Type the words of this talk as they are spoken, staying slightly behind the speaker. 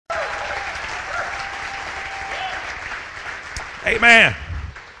Amen.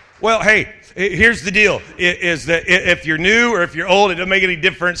 Well, hey, here's the deal, is that if you're new or if you're old, it doesn't make any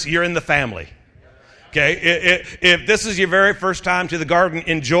difference. You're in the family. Okay, if this is your very first time to the garden,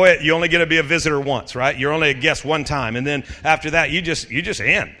 enjoy it. You only get to be a visitor once, right? You're only a guest one time, and then after that, you just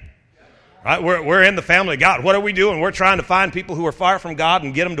in, right? We're in the family of God. What are we doing? We're trying to find people who are far from God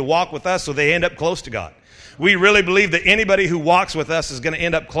and get them to walk with us so they end up close to God. We really believe that anybody who walks with us is going to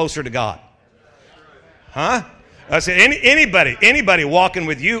end up closer to God. Huh? I say anybody walking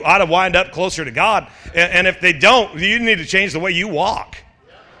with you ought to wind up closer to God, and if they don't, you need to change the way you walk.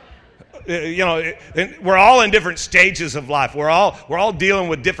 We're all in different stages of life. We're all dealing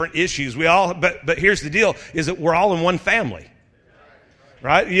with different issues. But here's the deal: is that we're all in one family,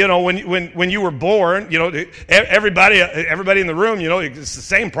 right? When you were born, everybody in the room, it's the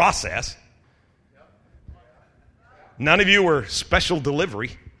same process. None of you were special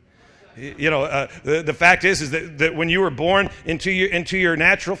delivery. The fact is that when you were born into your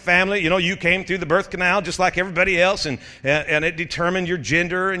natural family, you came through the birth canal just like everybody else, and it determined your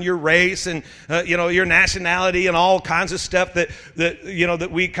gender and your race and your nationality and all kinds of stuff that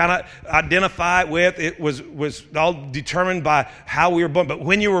we kind of identify with. It was all determined by how we were born. But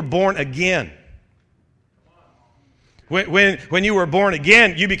when you were born again, when you were born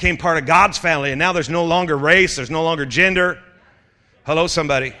again, you became part of God's family, and now there's no longer race, there's no longer gender. Hello,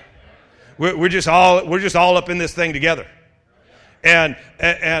 somebody. We're just all up in this thing together, and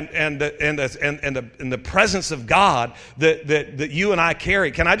the presence of God that you and I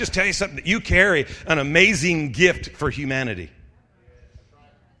carry. Can I just tell you something? That you carry an amazing gift for humanity.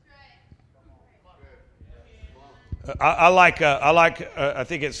 I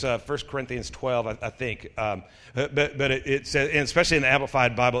think it's 1 Corinthians 12. I think, but it says, and especially in the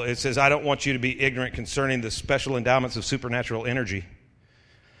Amplified Bible, it says, "I don't want you to be ignorant concerning the special endowments of supernatural energy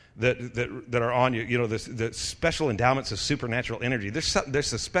that are on you." The special endowments of supernatural energy.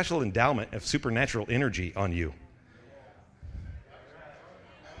 There's a special endowment of supernatural energy on you.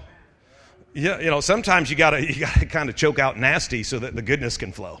 Yeah, sometimes you gotta kind of choke out nasty so that the goodness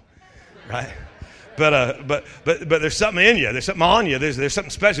can flow, right? But there's something in you. There's something on you. There's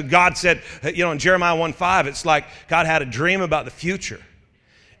something special. God said, in Jeremiah 1:5, it's like God had a dream about the future.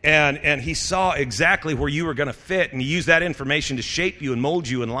 And he saw exactly where you were going to fit, and he used that information to shape you and mold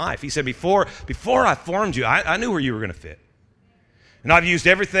you in life. He said, before I formed you, I knew where you were going to fit. And I've used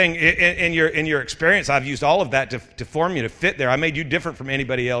everything in your experience. I've used all of that to form you, to fit there. I made you different from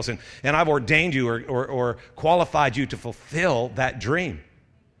anybody else, and I've ordained you or qualified you to fulfill that dream.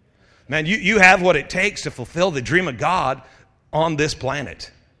 Man, you have what it takes to fulfill the dream of God on this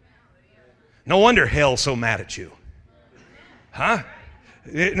planet. No wonder hell's so mad at you. Huh?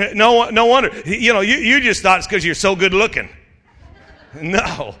 No wonder. You just thought it's because you're so good looking.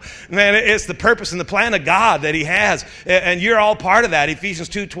 No, man, it's the purpose and the plan of God that he has, and you're all part of that. Ephesians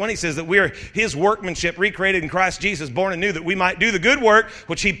 2:20 says that we are his workmanship, recreated in Christ Jesus, born anew, that we might do the good work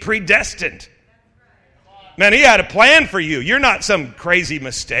which he predestined. Man, he had a plan for you. You're not some crazy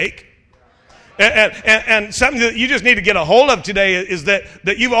mistake. And something that you just need to get a hold of today is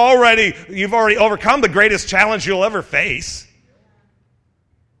that you've already overcome the greatest challenge you'll ever face.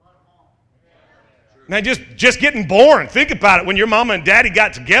 Man, just getting born. Think about it. When your mama and daddy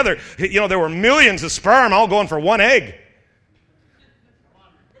got together, there were millions of sperm all going for one egg.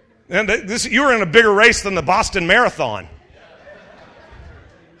 And you were in a bigger race than the Boston Marathon.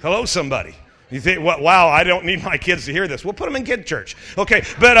 Hello, somebody. You think, wow, I don't need my kids to hear this. We'll put them in kid church. Okay,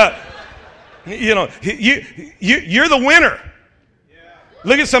 but you're the winner.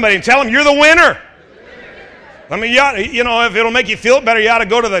 Look at somebody and tell them you're the winner. I mean, if it'll make you feel better, you ought to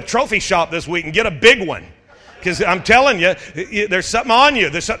go to the trophy shop this week and get a big one. Because I'm telling you, there's something on you.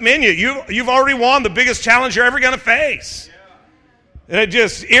 There's something in you. You've already won the biggest challenge you're ever going to face. And it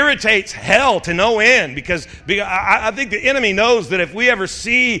just irritates hell to no end. Because I think the enemy knows that if we ever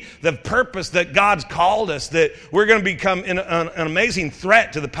see the purpose that God's called us, that we're going to become an amazing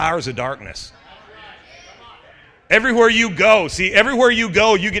threat to the powers of darkness. Everywhere you go,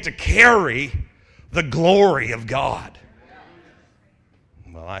 you get to carry the glory of God.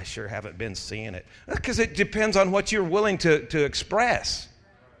 Well, I sure haven't been seeing it. Because it depends on what you're willing to express.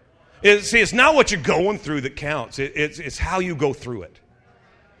 It's not what you're going through that counts. It's how you go through it.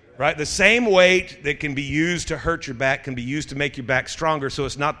 Right? The same weight that can be used to hurt your back can be used to make your back stronger. So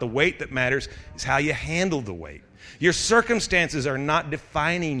it's not the weight that matters. It's how you handle the weight. Your circumstances are not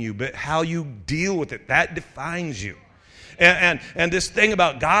defining you, but how you deal with it. That defines you. And this thing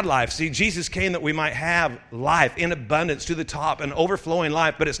about God life, see, Jesus came that we might have life in abundance to the top, an overflowing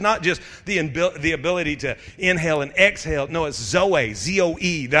life. But it's not just the ability to inhale and exhale. No, it's Zoe,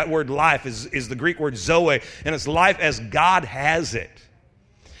 Z-O-E. That word life is the Greek word Zoe, and it's life as God has it.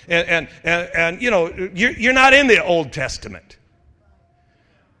 And you know, you're not in the Old Testament.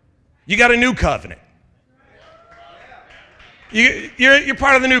 You got a new covenant. You're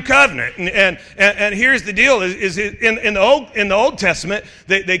part of the new covenant, and here's the deal: is in the Old Testament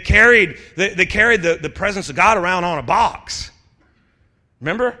they carried the presence of God around on a box.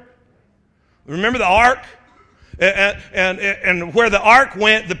 Remember the ark, and where the ark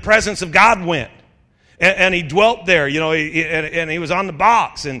went, the presence of God went, and He dwelt there. You know, and He was on the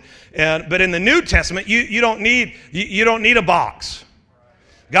box, but in the New Testament, you don't need a box.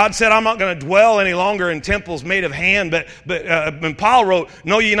 God said, I'm not going to dwell any longer in temples made of hand, but when Paul wrote,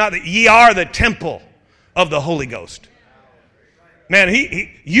 know ye not that ye are the temple of the Holy Ghost. Man,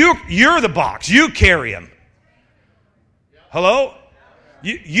 you're the box. You carry Him. Hello?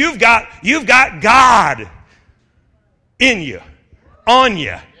 You've got God in you, on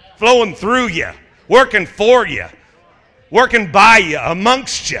you, flowing through you, working for you, working by you,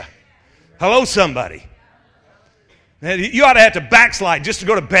 amongst you. Hello, somebody. You ought to have to backslide just to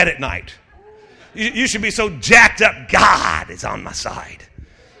go to bed at night. You should be so jacked up. God is on my side.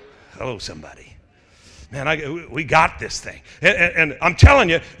 Hello, somebody. Man, we got this thing. And I'm telling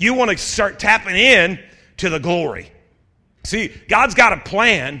you, you want to start tapping in to the glory. See, God's got a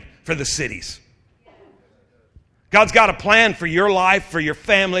plan for the cities. God's got a plan for your life, for your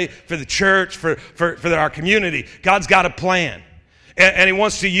family, for the church, for our community. God's got a plan. And He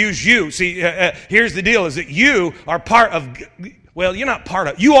wants to use you. See, here's the deal, is that you are part of, well, you're not part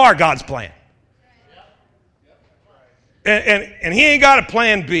of, you are God's plan. And He ain't got a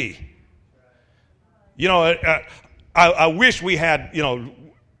plan B. You know, I wish we had, you know,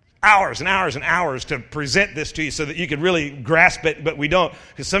 hours and hours and hours to present this to you so that you could really grasp it, but we don't.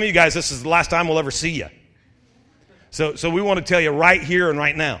 Because some of you guys, this is the last time we'll ever see you. So we want to tell you right here and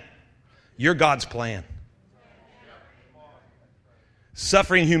right now, you're God's plan.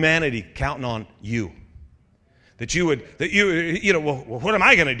 Suffering humanity counting on you. Well, what am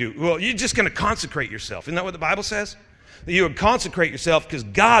I going to do? Well, you're just going to consecrate yourself. Isn't that what the Bible says? That you would consecrate yourself because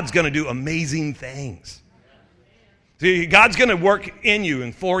God's going to do amazing things. See, God's going to work in you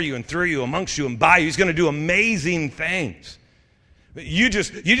and for you and through you, amongst you and by you. He's going to do amazing things. But you're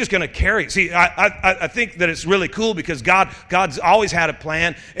just going to carry it. See, I think that it's really cool because God's always had a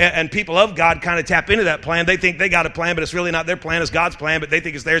plan, and people of God kind of tap into that plan. They think they got a plan, but it's really not their plan. It's God's plan, but they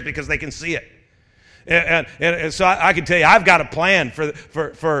think it's theirs because they can see it. And so I can tell you, I've got a plan for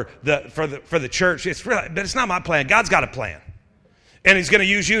the church. But it's not my plan. God's got a plan, and He's going to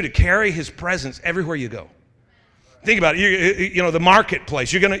use you to carry His presence everywhere you go. Think about it. You know, the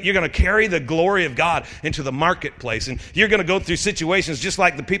marketplace. You're gonna carry the glory of God into the marketplace, and you're gonna go through situations just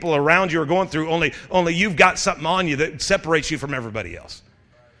like the people around you are going through. Only you've got something on you that separates you from everybody else.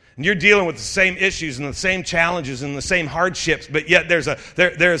 And you're dealing with the same issues and the same challenges and the same hardships, but yet there's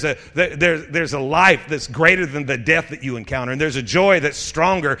a life that's greater than the death that you encounter, and there's a joy that's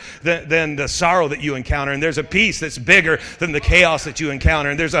stronger than the sorrow that you encounter, and there's a peace that's bigger than the chaos that you encounter,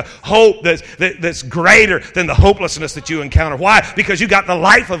 and there's a hope that's greater than the hopelessness that you encounter. Why? Because you got the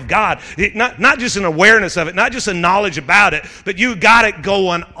life of God, not just an awareness of it, not just a knowledge about it, but you got it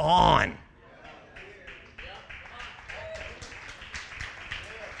going on.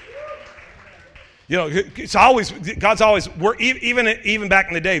 You know, God's always even back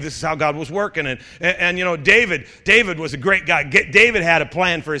in the day. This is how God was working, and you know, David was a great guy. David had a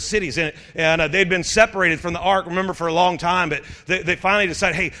plan for his cities, and they'd been separated from the ark. Remember, for a long time, but they finally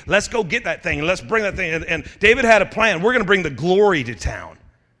decided, hey, let's go get that thing and let's bring that thing. And David had a plan. We're going to bring the glory to town.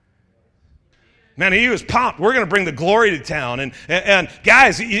 Man, he was pumped. We're going to bring the glory to town, and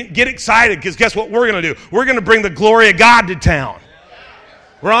guys, get excited because guess what we're going to do? We're going to bring the glory of God to town.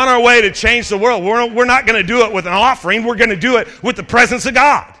 We're on our way to change the world. We're not going to do it with an offering. We're going to do it with the presence of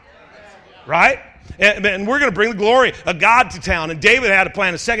God. Right? And we're going to bring the glory of God to town. And David had a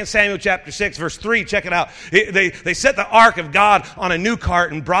plan in 2 Samuel chapter 6, verse 3. Check it out. They set the ark of God on a new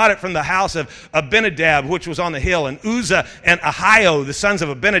cart and brought it from the house of Abinadab, which was on the hill. And Uzzah and Ahio, the sons of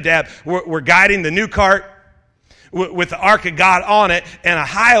Abinadab, were guiding the new cart with the ark of God on it, and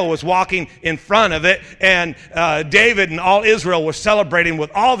Ahio was walking in front of it, and David and all Israel were celebrating with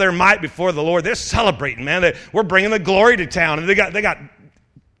all their might before the Lord. They're celebrating, man. We're bringing the glory to town, and they got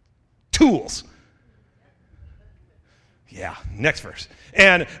tools. Yeah, next verse.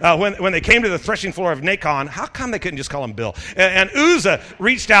 And when they came to the threshing floor of Nacon, how come they couldn't just call him Bill? And Uzzah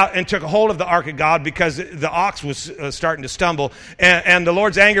reached out and took a hold of the ark of God because the ox was starting to stumble. And the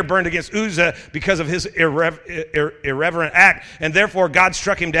Lord's anger burned against Uzzah because of his irreverent act. And therefore God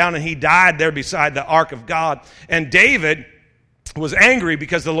struck him down and he died there beside the ark of God. And David was angry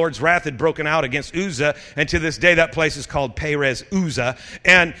because the Lord's wrath had broken out against Uzzah, and to this day that place is called Perez Uzzah.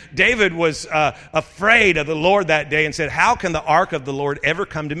 And David was afraid of the Lord that day and said, how can the ark of the Lord ever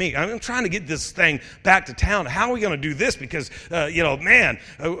come to me? I'm trying to get this thing back to town. How are we going to do this? Because,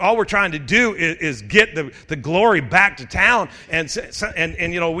 all we're trying to do is get the glory back to town. And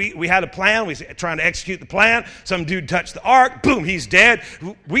we had a plan. We were trying to execute the plan. Some dude touched the ark. Boom, he's dead.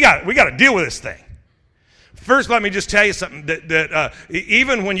 We got to deal with this thing. First, let me just tell you something, that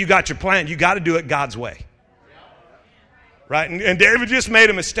even when you got your plan, you got to do it God's way. Right? And David just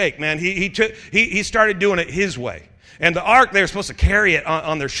made a mistake, man. He started doing it his way. And the ark, they were supposed to carry it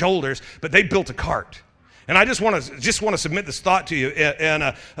on their shoulders, but they built a cart. And I just want to submit this thought to you, and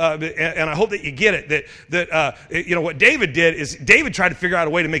I hope that you get it, that what David did is David tried to figure out a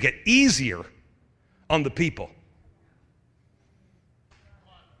way to make it easier on the people.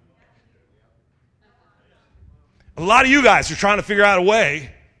 A lot of you guys are trying to figure out a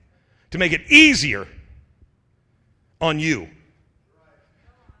way to make it easier on you.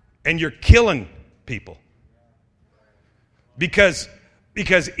 And you're killing people. Because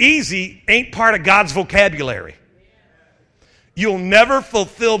easy ain't part of God's vocabulary. You'll never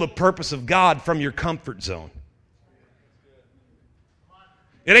fulfill the purpose of God from your comfort zone.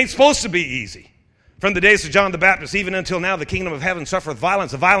 It ain't supposed to be easy. From the days of John the Baptist, even until now, the kingdom of heaven suffereth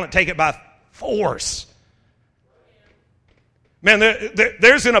violence. The violent take it by force. Man,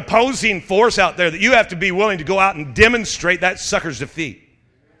 there's an opposing force out there that you have to be willing to go out and demonstrate that sucker's defeat.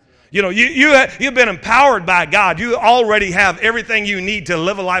 You've been empowered by God. You already have everything you need to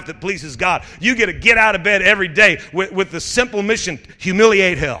live a life that pleases God. You get to get out of bed every day with the simple mission,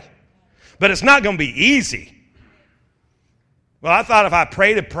 humiliate hell. But it's not going to be easy. Well, I thought if I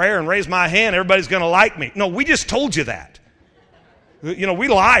prayed a prayer and raised my hand, everybody's going to like me. No, we just told you that. We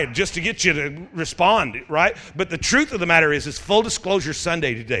lied just to get you to respond, right? But the truth of the matter is, it's full disclosure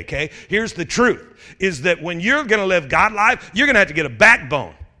Sunday today, okay? Here's the truth, is that when you're going to live God life, you're going to have to get a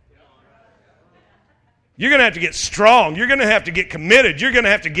backbone. You're going to have to get strong. You're going to have to get committed. You're going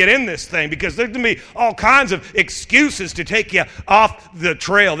to have to get in this thing, because there's going to be all kinds of excuses to take you off the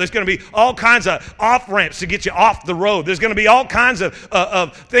trail. There's going to be all kinds of off-ramps to get you off the road. There's going to be all kinds of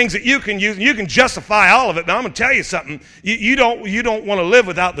things that you can use. You can justify all of it. Now, I'm going to tell you something. You don't want to live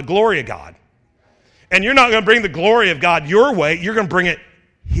without the glory of God. And you're not going to bring the glory of God your way. You're going to bring it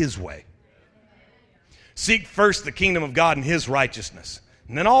His way. Seek first the kingdom of God and His righteousness.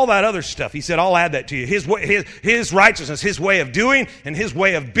 And then all that other stuff, He said, I'll add that to you. His righteousness, His way of doing, and His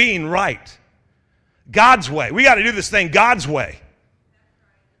way of being right. God's way. We got to do this thing God's way.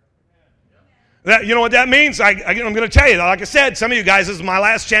 You know what that means? I'm going to tell you. Like I said, some of you guys, this is my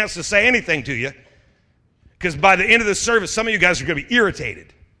last chance to say anything to you. Because by the end of the service, some of you guys are going to be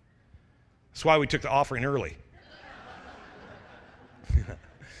irritated. That's why we took the offering early.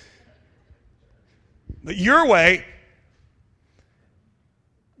 But your way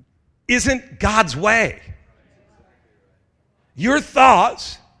isn't God's way. Your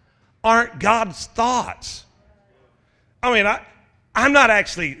thoughts aren't God's thoughts. I mean, I'm not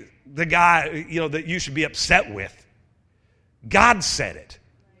actually the guy, that you should be upset with. God said it.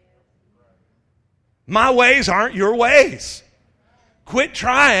 My ways aren't your ways. Quit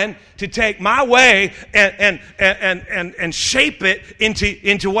trying to take my way and shape it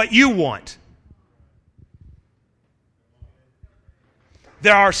into what you want.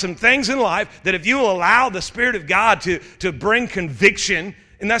 There are some things in life that if you will allow the Spirit of God to bring conviction,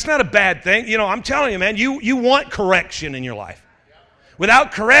 and that's not a bad thing. I'm telling you, man, you want correction in your life.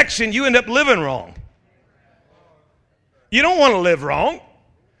 Without correction, you end up living wrong. You don't want to live wrong.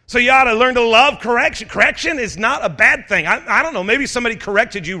 So you ought to learn to love correction. Correction is not a bad thing. I don't know, maybe somebody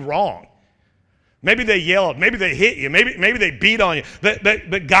corrected you wrong. Maybe they yelled, maybe they hit you, maybe they beat on you.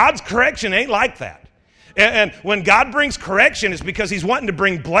 But God's correction ain't like that. And when God brings correction, it's because He's wanting to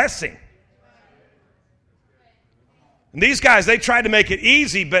bring blessing. And these guys, they tried to make it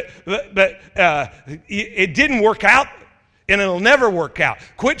easy, but it didn't work out, and it'll never work out.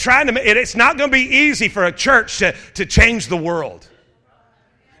 Quit trying to make it. It's not going to be easy for a church to change the world.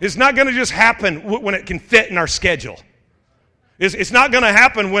 It's not going to just happen when it can fit in our schedule. It's not going to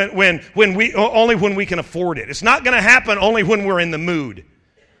happen when we can afford it. It's not going to happen only when we're in the mood.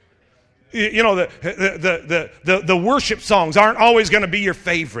 You know, the worship songs aren't always going to be your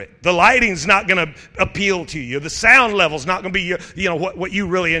favorite. The lighting's not going to appeal to you. The sound level's not going to be what you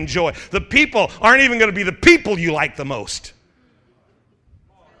really enjoy. The people aren't even going to be the people you like the most.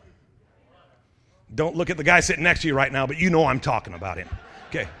 Don't look at the guy sitting next to you right now, but you know I'm talking about him.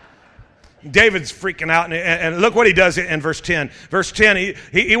 Okay. David's freaking out, and look what he does in verse 10. Verse 10,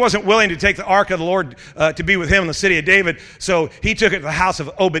 he wasn't willing to take the ark of the Lord to be with him in the city of David, so he took it to the house of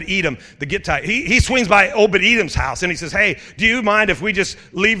Obed-Edom, the Gittite. He swings by Obed-Edom's house, and he says, hey, do you mind if we just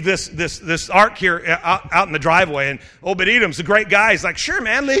leave this ark here out in the driveway? And Obed-Edom's a great guy. He's like, sure,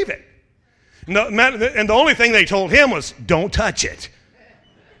 man, leave it. And the only thing they told him was, don't touch it.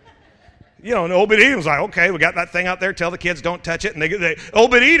 You know, and Obed-Edom was like, okay, we got that thing out there. Tell the kids don't touch it. And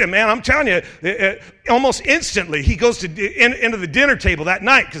Obed-Edom, man, I'm telling you, almost instantly he goes into the dinner table that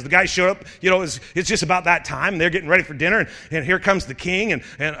night because the guy showed up. You know, it's just about that time. And they're getting ready for dinner. And here comes the king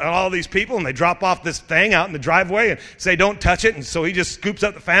and all these people. And they drop off this thing out in the driveway and say, don't touch it. And so he just scoops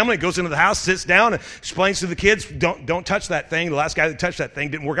up the family, goes into the house, sits down, and explains to the kids, don't touch that thing. The last guy that touched that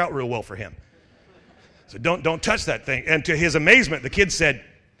thing didn't work out real well for him. So don't touch that thing. And to his amazement, the kid said,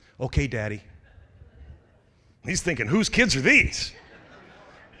 okay, Daddy. He's thinking, whose kids are these?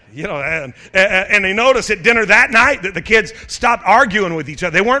 You know, and he noticed at dinner that night that the kids stopped arguing with each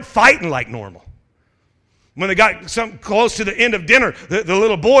other. They weren't fighting like normal. When they got close to the end of dinner, the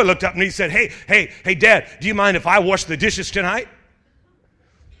little boy looked up and he said, hey, Dad, do you mind if I wash the dishes tonight?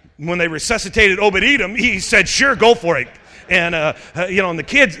 When they resuscitated Obed-Edom, he said, sure, go for it. And and the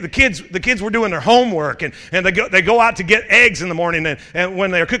kids were doing their homework, and they go out to get eggs in the morning, and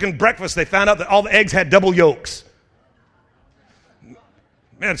when they were cooking breakfast, they found out that all the eggs had double yolks.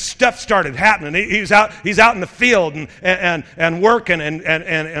 Man, stuff started happening. He's out in the field and working,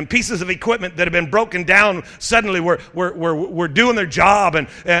 and pieces of equipment that had been broken down suddenly were doing their job, and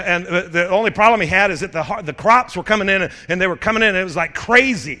the only problem he had is that the crops were coming in, and they were coming in, and it was like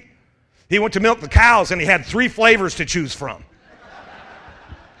crazy. He went to milk the cows, and he had 3 flavors to choose from.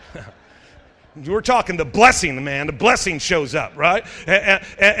 We're talking the blessing, man. The blessing shows up, right?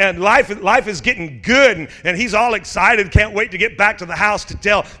 And life is getting good, and he's all excited, can't wait to get back to the house to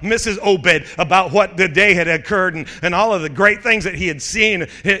tell Mrs. Obed about what the day had occurred and all of the great things that he had seen.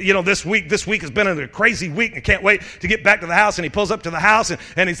 You know, this week has been a crazy week, and can't wait to get back to the house. And he pulls up to the house,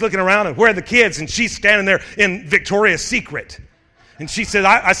 and he's looking around, and where are the kids? And she's standing there in Victoria's Secret. And she said,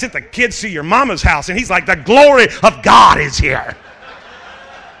 I sent the kids to your mama's house. And he's like, the glory of God is here.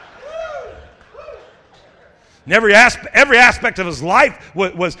 And every aspect of his life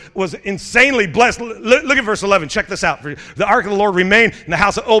was insanely blessed. Look at verse 11. Check this out. The ark of the Lord remained in the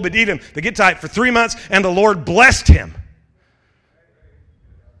house of Obed-Edom, the Gittite, for 3 months, and the Lord blessed him.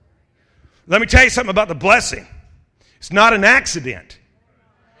 Let me tell you something about the blessing. It's not an accident.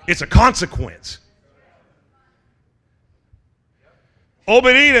 It's a consequence.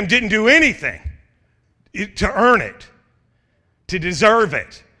 Obed-Edom didn't do anything to earn it, to deserve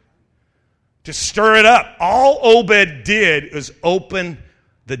it, to stir it up. All Obed did was open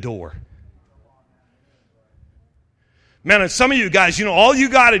the door. Man, and some of you guys, you know, all you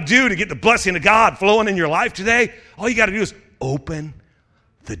got to do to get the blessing of God flowing in your life today, all you got to do is open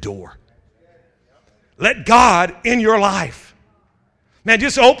the door. Let God in your life. Man,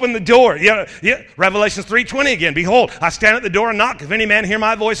 just open the door. Yeah. Revelation 3:20 again. Behold, I stand at the door and knock. If any man hear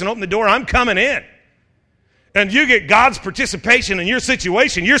my voice and open the door, I'm coming in. And you get God's participation in your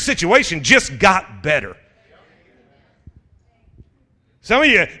situation just got better. Some of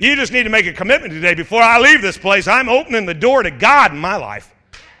you just need to make a commitment today. Before I leave this place, I'm opening the door to God in my life.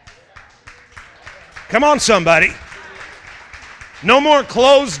 Come on, somebody. No more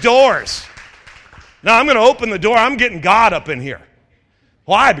closed doors. Now, I'm going to open the door. I'm getting God up in here.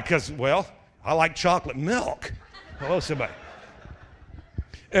 Why? Because, well, I like chocolate milk. Hello, somebody.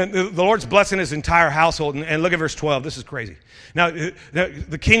 And the Lord's blessing his entire household. And look at verse 12. This is crazy. Now,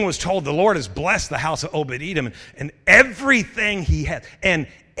 the king was told the Lord has blessed the house of Obed-Edom and everything he has. And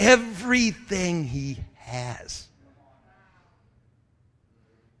everything he has.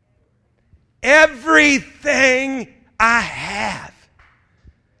 Everything I have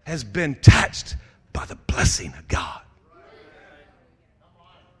has been touched by the blessing of God.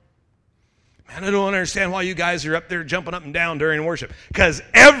 Man, I don't understand why you guys are up there jumping up and down during worship. Because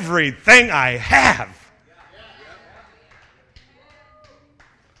everything I have.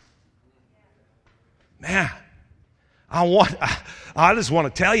 Man, I just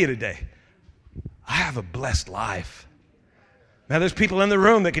want to tell you today, I have a blessed life. Now, there's people in the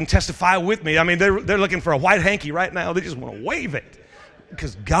room that can testify with me. I mean, they're looking for a white hanky right now. They just want to wave it.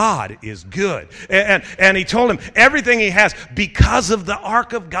 Because God is good. And he told him everything he has because of the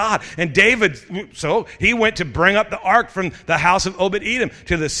ark of God. And David, so he went to bring up the ark from the house of Obed-Edom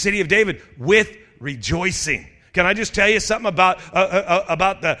to the city of David with rejoicing. Can I just tell you something about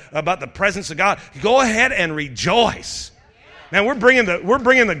the presence of God? Go ahead and rejoice. Man, we're bringing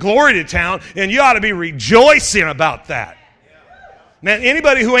the glory to town, and you ought to be rejoicing about that. Man,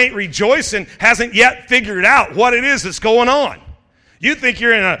 anybody who ain't rejoicing hasn't yet figured out what it is that's going on. You think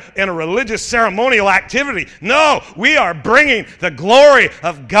you're in a religious ceremonial activity. No, we are bringing the glory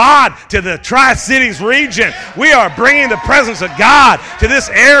of God to the Tri-Cities region. We are bringing the presence of God to this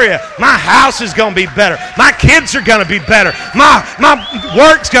area. My house is going to be better. My kids are going to be better. My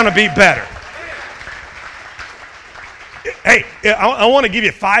work's going to be better. Hey, I want to give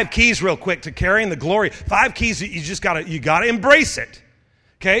you 5 keys real quick to carrying the glory. 5 keys that you got to embrace it.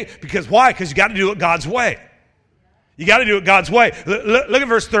 Okay? Because why? Because you got to do it God's way. You got to do it God's way. Look at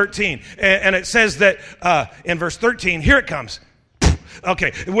verse 13. And it says that in verse 13, here it comes.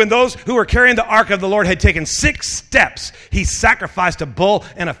 Okay, when those who were carrying the ark of the Lord had taken 6 steps, he sacrificed a bull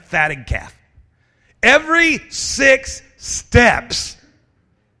and a fatted calf. Every 6 steps.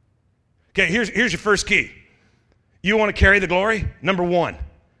 Okay, here's your first key. You want to carry the glory? Number 1.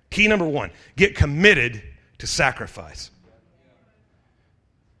 Key number 1. Get committed to sacrifice.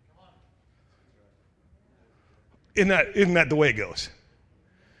 Isn't that the way it goes?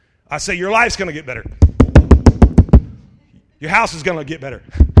 I say your life's going to get better. Your house is going to get better.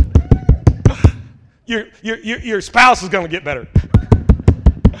 Your spouse is going to get better.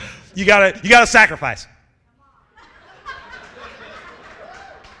 You gotta sacrifice.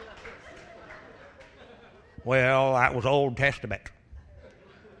 Well, that was Old Testament.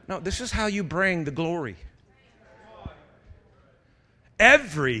 No, this is how you bring the glory.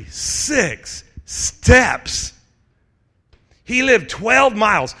 Every 6 steps. He lived 12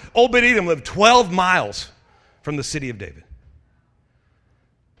 miles. Obed-Edom lived 12 miles from the city of David.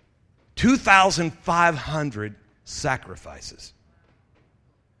 2,500 sacrifices.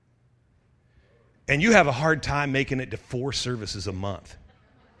 And you have a hard time making it to 4 services a month.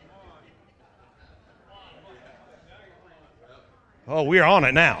 Oh, we're on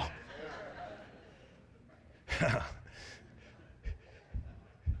it now.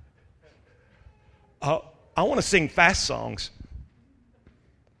 I want to sing fast songs.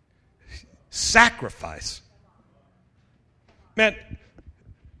 Sacrifice. Man,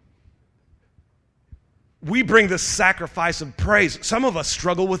 we bring the sacrifice of praise. Some of us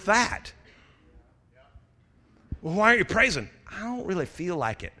struggle with that. Well, why aren't you praising? I don't really feel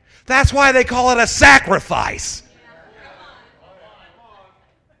like it. That's why they call it a sacrifice.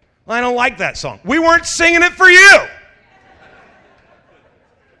 Well, I don't like that song. We weren't singing it for you.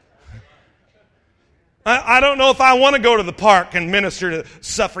 I don't know if I want to go to the park and minister to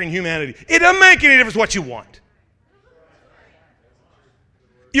suffering humanity. It doesn't make any difference what you want.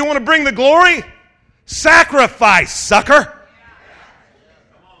 You want to bring the glory? Sacrifice, sucker.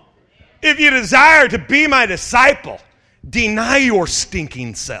 If you desire to be my disciple, deny your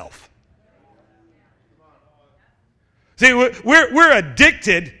stinking self. See, we're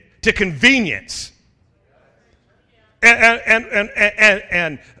addicted to convenience.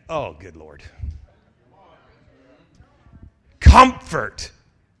 And oh, good Lord. Comfort.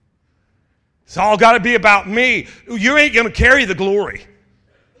 It's all got to be about me. You ain't going to carry the glory.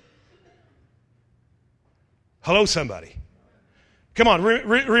 Hello, somebody. Come on,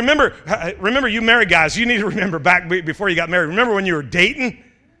 remember you married guys, you need to remember back before you got married. Remember when you were dating?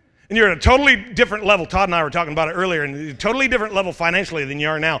 And you're at a totally different level. Todd and I were talking about it earlier, and a totally different level financially than you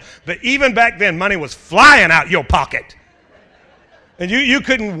are now. But even back then, money was flying out your pocket. And you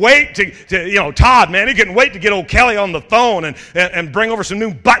couldn't wait to Todd, man, he couldn't wait to get old Kelly on the phone and bring over some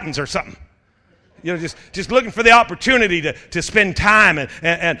new buttons or something. Just looking for the opportunity to spend time.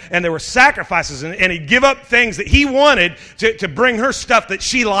 And there were sacrifices. And he'd give up things that he wanted to bring her stuff that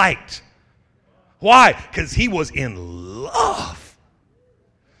she liked. Why? Because he was in love.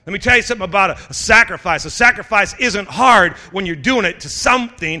 Let me tell you something about a sacrifice. A sacrifice isn't hard when you're doing it to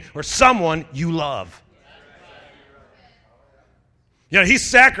something or someone you love. He's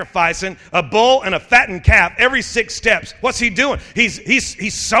sacrificing a bull and a fattened calf every 6 steps. What's he doing?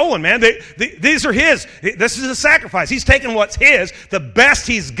 He's sowing, man. These are his. This is a sacrifice. He's taking what's his, the best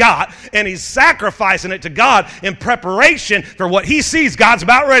he's got, and he's sacrificing it to God in preparation for what he sees God's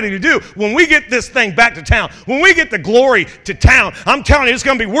about ready to do. When we get this thing back to town, when we get the glory to town, I'm telling you, it's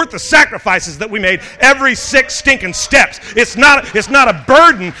going to be worth the sacrifices that we made every 6 stinking steps. It's not a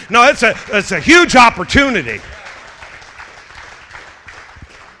burden. No, it's a huge opportunity.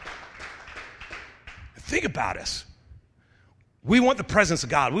 Think about us. We want the presence of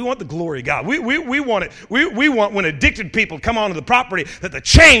God. We want the glory of God. We want it. We want when addicted people come onto the property that the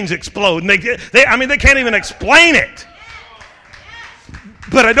chains explode and they can't even explain it.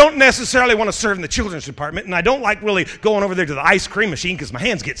 But I don't necessarily want to serve in the children's department, and I don't like really going over there to the ice cream machine because my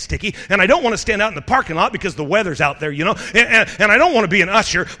hands get sticky, and I don't want to stand out in the parking lot because the weather's out there, and I don't want to be an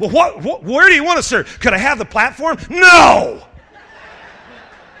usher. Well, where do you want to serve? Could I have the platform? No!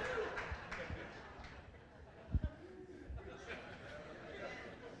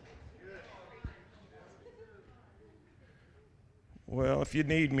 Well, if you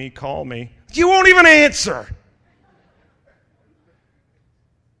need me, call me. You won't even answer.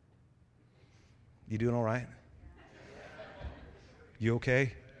 You doing all right? You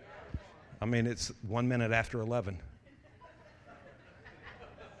okay? I mean, it's 1 minute after 11.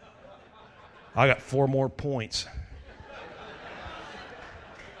 I got 4 more points.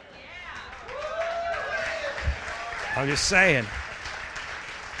 I'm just saying.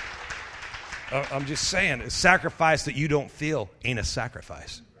 A sacrifice that you don't feel ain't a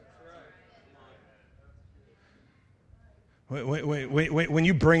sacrifice. When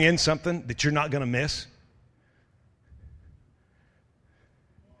you bring in something that you're not going to miss,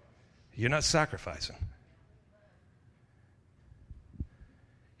 you're not sacrificing.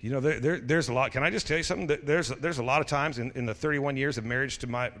 There's a lot. Can I just tell you something? There's a lot of times in the 31 years of marriage to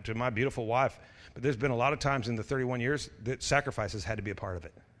my beautiful wife, but there's been a lot of times in the 31 years that sacrifices had to be a part of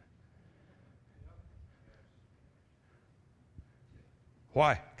it.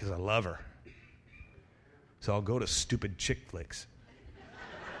 Why? Because I love her. So I'll go to stupid chick flicks.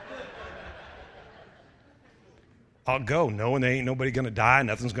 I'll go knowing there ain't nobody going to die,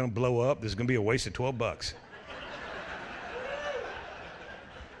 nothing's going to blow up. This is going to be a waste of $12.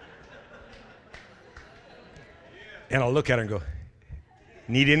 And I'll look at her and go,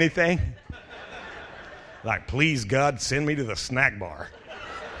 need anything? Like, please, God, send me to the snack bar.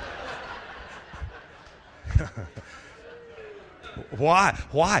 Why?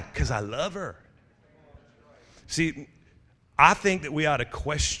 Why? Because I love her. See, I think that we ought to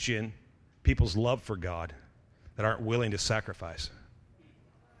question people's love for God that aren't willing to sacrifice.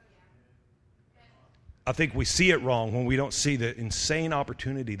 I think we see it wrong when we don't see the insane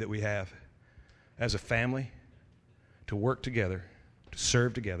opportunity that we have as a family to work together, to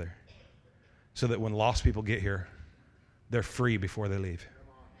serve together, so that when lost people get here, they're free before they leave.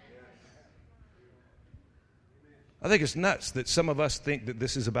 I think it's nuts that some of us think that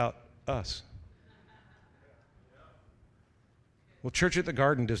this is about us. Well, Church at the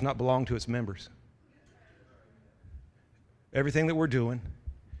Garden does not belong to its members. Everything that we're doing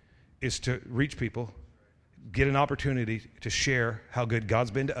is to reach people, get an opportunity to share how good God's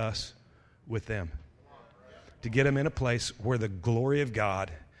been to us with them, to get them in a place where the glory of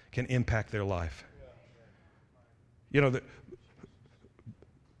God can impact their life. The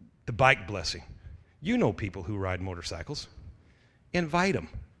bike blessing. You know people who ride motorcycles. Invite them.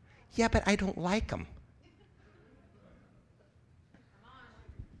 Yeah, but I don't like them.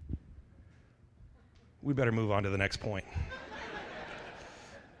 We better move on to the next point.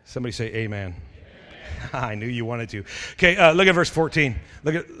 Somebody say amen. I knew you wanted to. Okay, look at verse 14.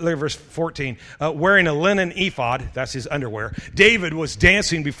 Look at verse 14. Wearing a linen ephod, that's his underwear, David was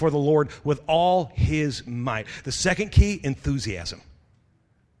dancing before the Lord with all his might. The second key, enthusiasm.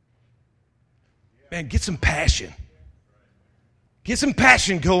 Man, get some passion. Get some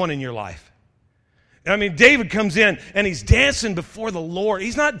passion going in your life. I mean, David comes in and he's dancing before the Lord.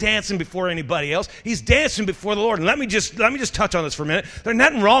 He's not dancing before anybody else. He's dancing before the Lord. And let me just touch on this for a minute. There's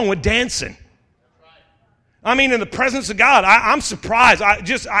nothing wrong with dancing. I mean, in the presence of God, I'm surprised.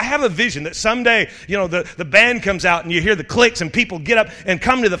 I have a vision that someday, the band comes out and you hear the clicks and people get up and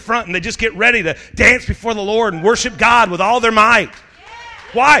come to the front and they just get ready to dance before the Lord and worship God with all their might.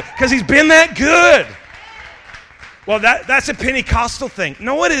 Why? Because he's been that good. Well, that's a Pentecostal thing.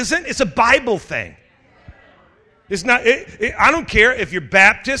 No, it isn't. It's a Bible thing. It's not. I don't care if you're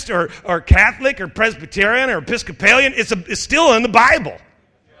Baptist or Catholic or Presbyterian or Episcopalian. It's still in the Bible.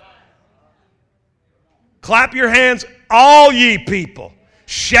 Clap your hands, all ye people.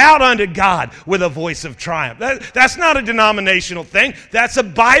 Shout unto God with a voice of triumph. That's not a denominational thing. That's a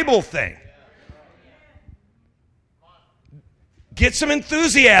Bible thing. Get some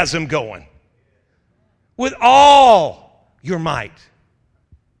enthusiasm going with all your might.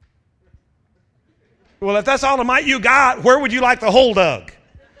 Well, if that's all the might you got, where would you like the whole dog?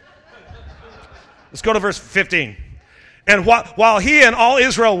 Let's go to verse 15. And while he and all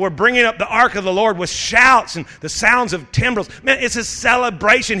Israel were bringing up the ark of the Lord with shouts and the sounds of timbrels, man, it's a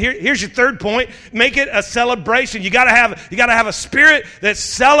celebration. Here's your third point: make it a celebration. You got to have a spirit that's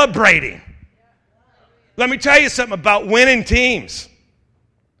celebrating. Let me tell you something about winning teams.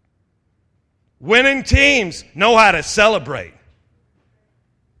 Winning teams know how to celebrate.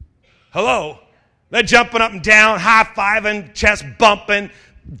 Hello? They're jumping up and down, high-fiving, chest bumping,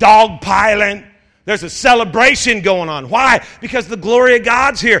 dog piling. There's a celebration going on. Why? Because the glory of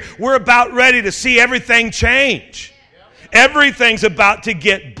God's here. We're about ready to see everything change. Everything's about to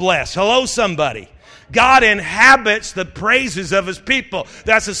get blessed. Hello, somebody. God inhabits the praises of His people.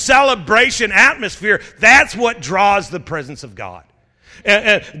 That's a celebration atmosphere. That's what draws the presence of God.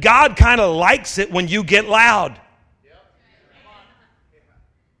 And God kind of likes it when you get loud.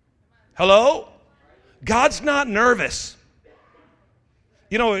 Hello? God's not nervous.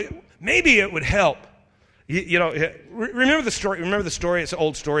 You know, maybe it would help. You know, remember the story? Remember the story? It's an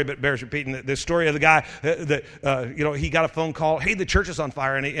old story, but bears repeating. The story of the guy that he got a phone call. Hey, the church is on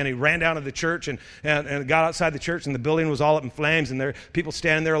fire, and he ran down to the church and got outside the church, and the building was all up in flames, and there people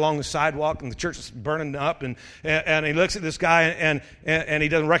standing there along the sidewalk, and the church is burning up, and he looks at this guy and he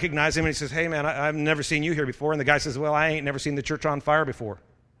doesn't recognize him, and he says, "Hey, man, I've never seen you here before," and the guy says, "Well, I ain't never seen the church on fire before."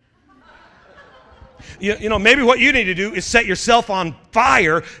 You know, maybe what you need to do is set yourself on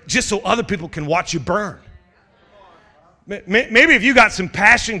fire just so other people can watch you burn. Maybe if you got some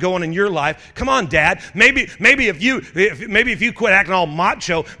passion going in your life, come on, Dad. Maybe if you quit acting all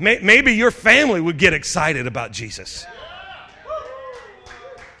macho, maybe your family would get excited about Jesus.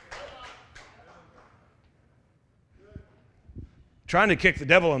 Trying to kick the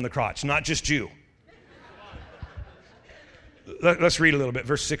devil in the crotch, not just you. Let's read a little bit,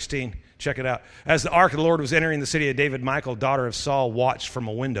 verse 16. Check it out. As the ark of the Lord was entering the city of David, Michal, daughter of Saul, watched from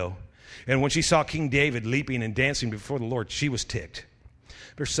a window. And when she saw King David leaping and dancing before the Lord, she was ticked.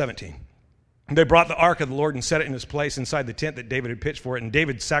 Verse 17. They brought the ark of the Lord and set it in its place inside the tent that David had pitched for it. And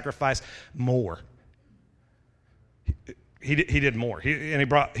David sacrificed more. He did more. He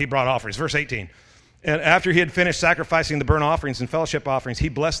brought offerings. Verse 18. And after he had finished sacrificing the burnt offerings and fellowship offerings, he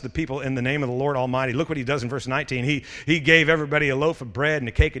blessed the people in the name of the Lord Almighty. Look what he does in verse 19. He gave everybody a loaf of bread and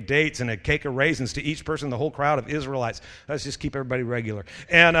a cake of dates and a cake of raisins to each person, the whole crowd of Israelites. Let's just keep everybody regular.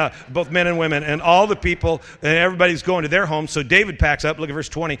 And both men and women and all the people, and everybody's going to their homes. So David packs up. Look at verse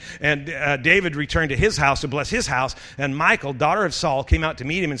 20. And David returned to his house to bless his house. And Michal, daughter of Saul, came out to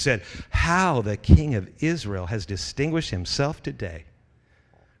meet him and said, "How the king of Israel has distinguished himself today,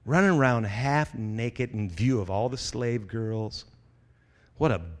 running around half naked in view of all the slave girls.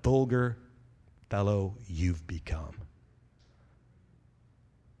 What a vulgar fellow you've become."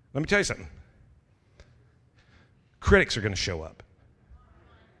 Let me tell you something. Critics are going to show up.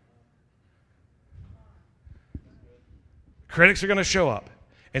 Critics are going to show up.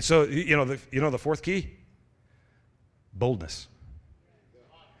 And so, you know the fourth key? Boldness.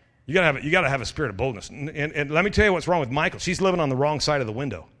 You got to have a spirit of boldness. And let me tell you what's wrong with Michal. She's living on the wrong side of the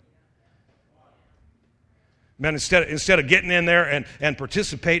window. Man, instead of getting in there and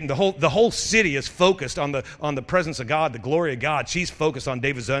participating, the whole city is focused on the presence of God, the glory of God. She's focused on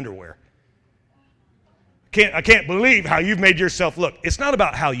David's underwear. I can't believe how you've made yourself look. It's not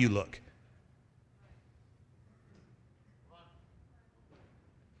about how you look.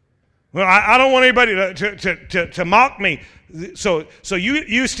 Well, I don't want anybody to mock me. So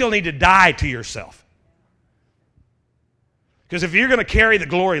you still need to die to yourself. Because if you're going to carry the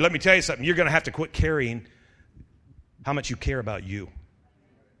glory, let me tell you something, you're going to have to quit carrying how much you care about you.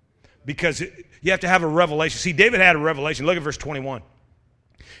 Because you have to have a revelation. See, David had a revelation. Look at verse 21.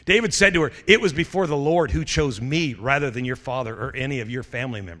 David said to her, "It was before the Lord who chose me rather than your father or any of your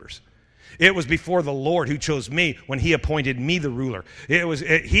family members. It was before the Lord who chose me when he appointed me the ruler.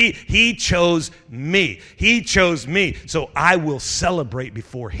 He chose me. He chose me, so I will celebrate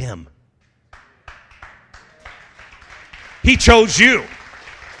before him." He chose you.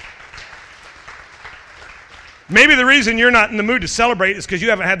 Maybe the reason you're not in the mood to celebrate is because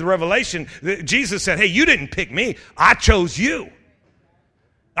you haven't had the revelation. Jesus said, "Hey, you didn't pick me. I chose you.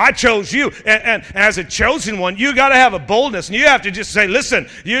 I chose you." And as a chosen one, you got to have a boldness. And you have to just say, "Listen,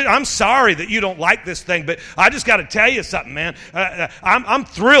 I'm sorry that you don't like this thing, but I just got to tell you something, man. I'm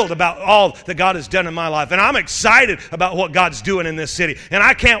thrilled about all that God has done in my life. And I'm excited about what God's doing in this city. And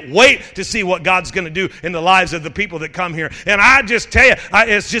I can't wait to see what God's going to do in the lives of the people that come here. And I just tell you,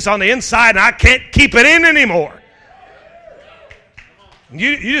 it's just on the inside, and I can't keep it in anymore."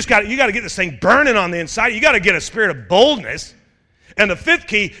 You got to get this thing burning on the inside. You got to get a spirit of boldness. And the fifth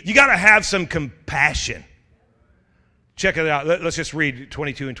key, you got to have some compassion. Check it out. Let's just read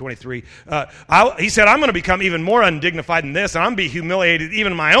 22 and 23. He said, "I'm going to become even more undignified than this, and I'm going to be humiliated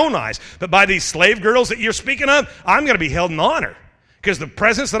even in my own eyes. But by these slave girls that you're speaking of, I'm going to be held in honor. Because the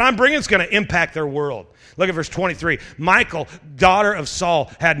presence that I'm bringing is going to impact their world. Look at verse 23. Michal, daughter of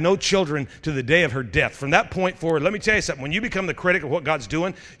Saul, had no children to the day of her death. From that point forward, let me tell you something. When you become the critic of what God's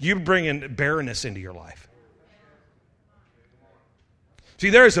doing, you bring in barrenness into your life.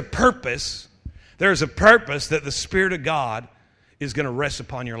 See, there is a purpose. There is a purpose that the Spirit of God is going to rest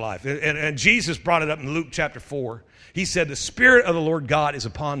upon your life. And Jesus brought it up in Luke chapter 4. He said, the Spirit of the Lord God is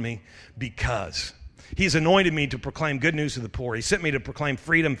upon me because He's anointed me to proclaim good news to the poor. He sent me to proclaim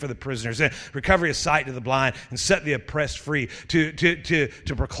freedom for the prisoners, and recovery of sight to the blind, and set the oppressed free, to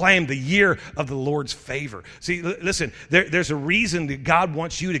proclaim the year of the Lord's favor. See, listen, there's a reason that God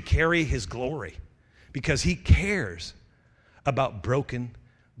wants you to carry His glory, because He cares about broken,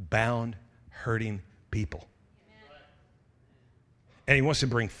 bound, hurting people. And He wants to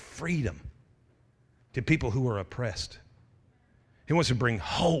bring freedom to people who are oppressed. He wants to bring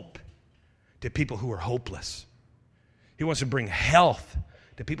hope to people who are hopeless. He wants to bring health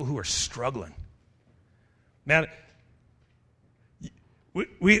to people who are struggling. Man,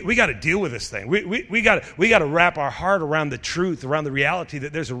 we got to deal with this thing. We got to wrap our heart around the truth, around the reality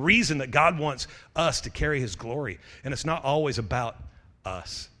that there's a reason that God wants us to carry His glory, and it's not always about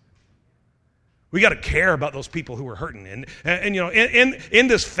us. We got to care about those people who are hurting. And you know, in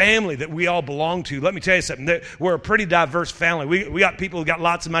this family that we all belong to, let me tell you something. We're a pretty diverse family. We got people who got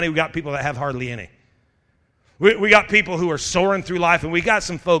lots of money. We got people that have hardly any. We got people who are soaring through life, and we got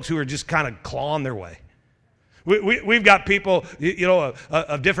some folks who are just kind of clawing their way. We've got people, you know,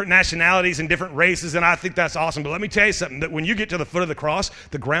 of different nationalities and different races, and I think that's awesome. But let me tell you something, that when you get to the foot of the cross,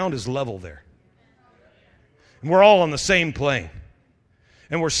 the ground is level there. And we're all on the same plane.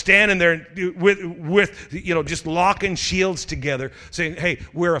 And we're standing there with you know, just locking shields together, saying, hey,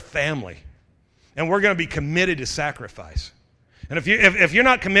 we're a family. And we're going to be committed to sacrifice. And if you're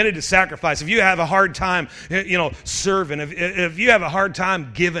not committed to sacrifice, if you have a hard time, you know, serving, if you have a hard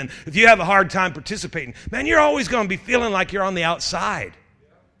time giving, if you have a hard time participating, man, you're always going to be feeling like you're on the outside.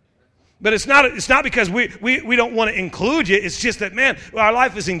 But it's not because we don't want to include you. It's just that, man, our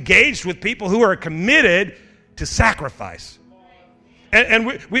life is engaged with people who are committed to sacrifice. And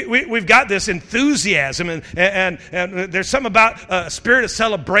we've got this enthusiasm, and there's something about a spirit of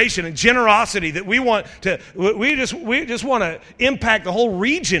celebration and generosity that we just want to impact the whole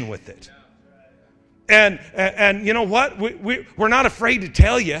region with it. And you know what? We're not afraid to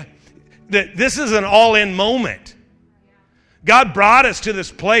tell you that this is an all-in moment. God brought us to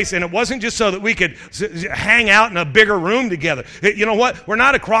this place, and it wasn't just so that we could hang out in a bigger room together. You know what? We're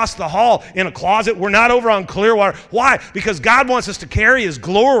not across the hall in a closet. We're not over on Clearwater. Why? Because God wants us to carry His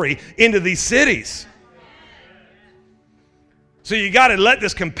glory into these cities. So you got to let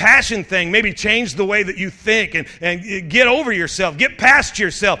this compassion thing maybe change the way that you think, and get over yourself, get past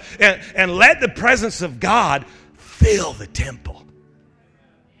yourself, and let the presence of God fill the temple.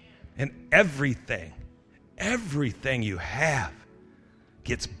 And everything you have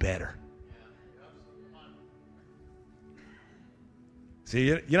gets better. See,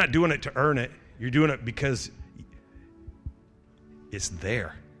 you're not doing it to earn it. You're doing it because it's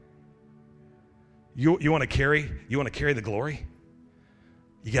there. You want to carry the glory?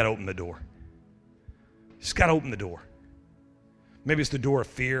 You got to open the door. You just got to open the door. Maybe it's the door of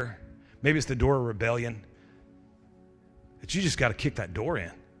fear. Maybe it's the door of rebellion. But you just got to kick that door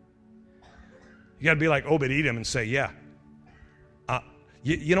in. You got to be like Obed-Edom and say, yeah.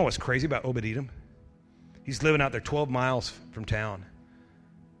 You know what's crazy about Obed-Edom? He's living out there 12 miles from town.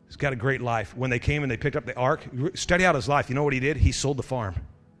 He's got a great life. When they came and they picked up the ark, study out his life. You know what he did? He sold the farm.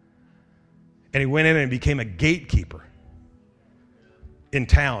 And he went in and became a gatekeeper in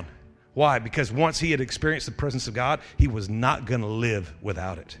town. Why? Because once he had experienced the presence of God, he was not going to live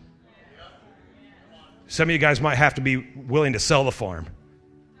without it. Some of you guys might have to be willing to sell the farm,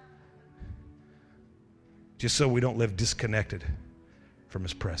 just so we don't live disconnected from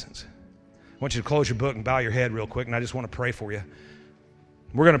His presence. I want you to close your book and bow your head real quick, and I just want to pray for you.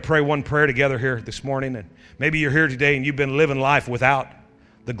 We're going to pray one prayer together here this morning, and maybe you're here today and you've been living life without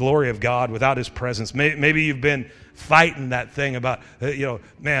the glory of God, without His presence. Maybe you've been fighting that thing about,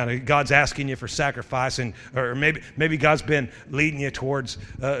 man, God's asking you for sacrifice, or maybe God's been leading you towards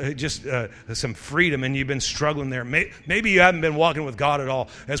just some freedom, and you've been struggling there. Maybe you haven't been walking with God at all.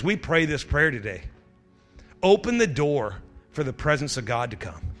 As we pray this prayer today, open the door for the presence of God to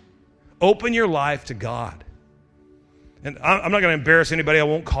come. Open your life to God. And I'm not going to embarrass anybody. I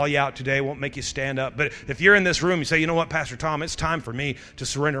won't call you out today. I won't make you stand up. But if you're in this room, you say, you know what, Pastor Tom, it's time for me to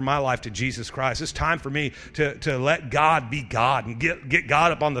surrender my life to Jesus Christ. It's time for me to let God be God and get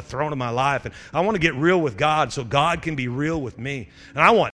God up on the throne of my life. And I want to get real with God so God can be real with me. And I want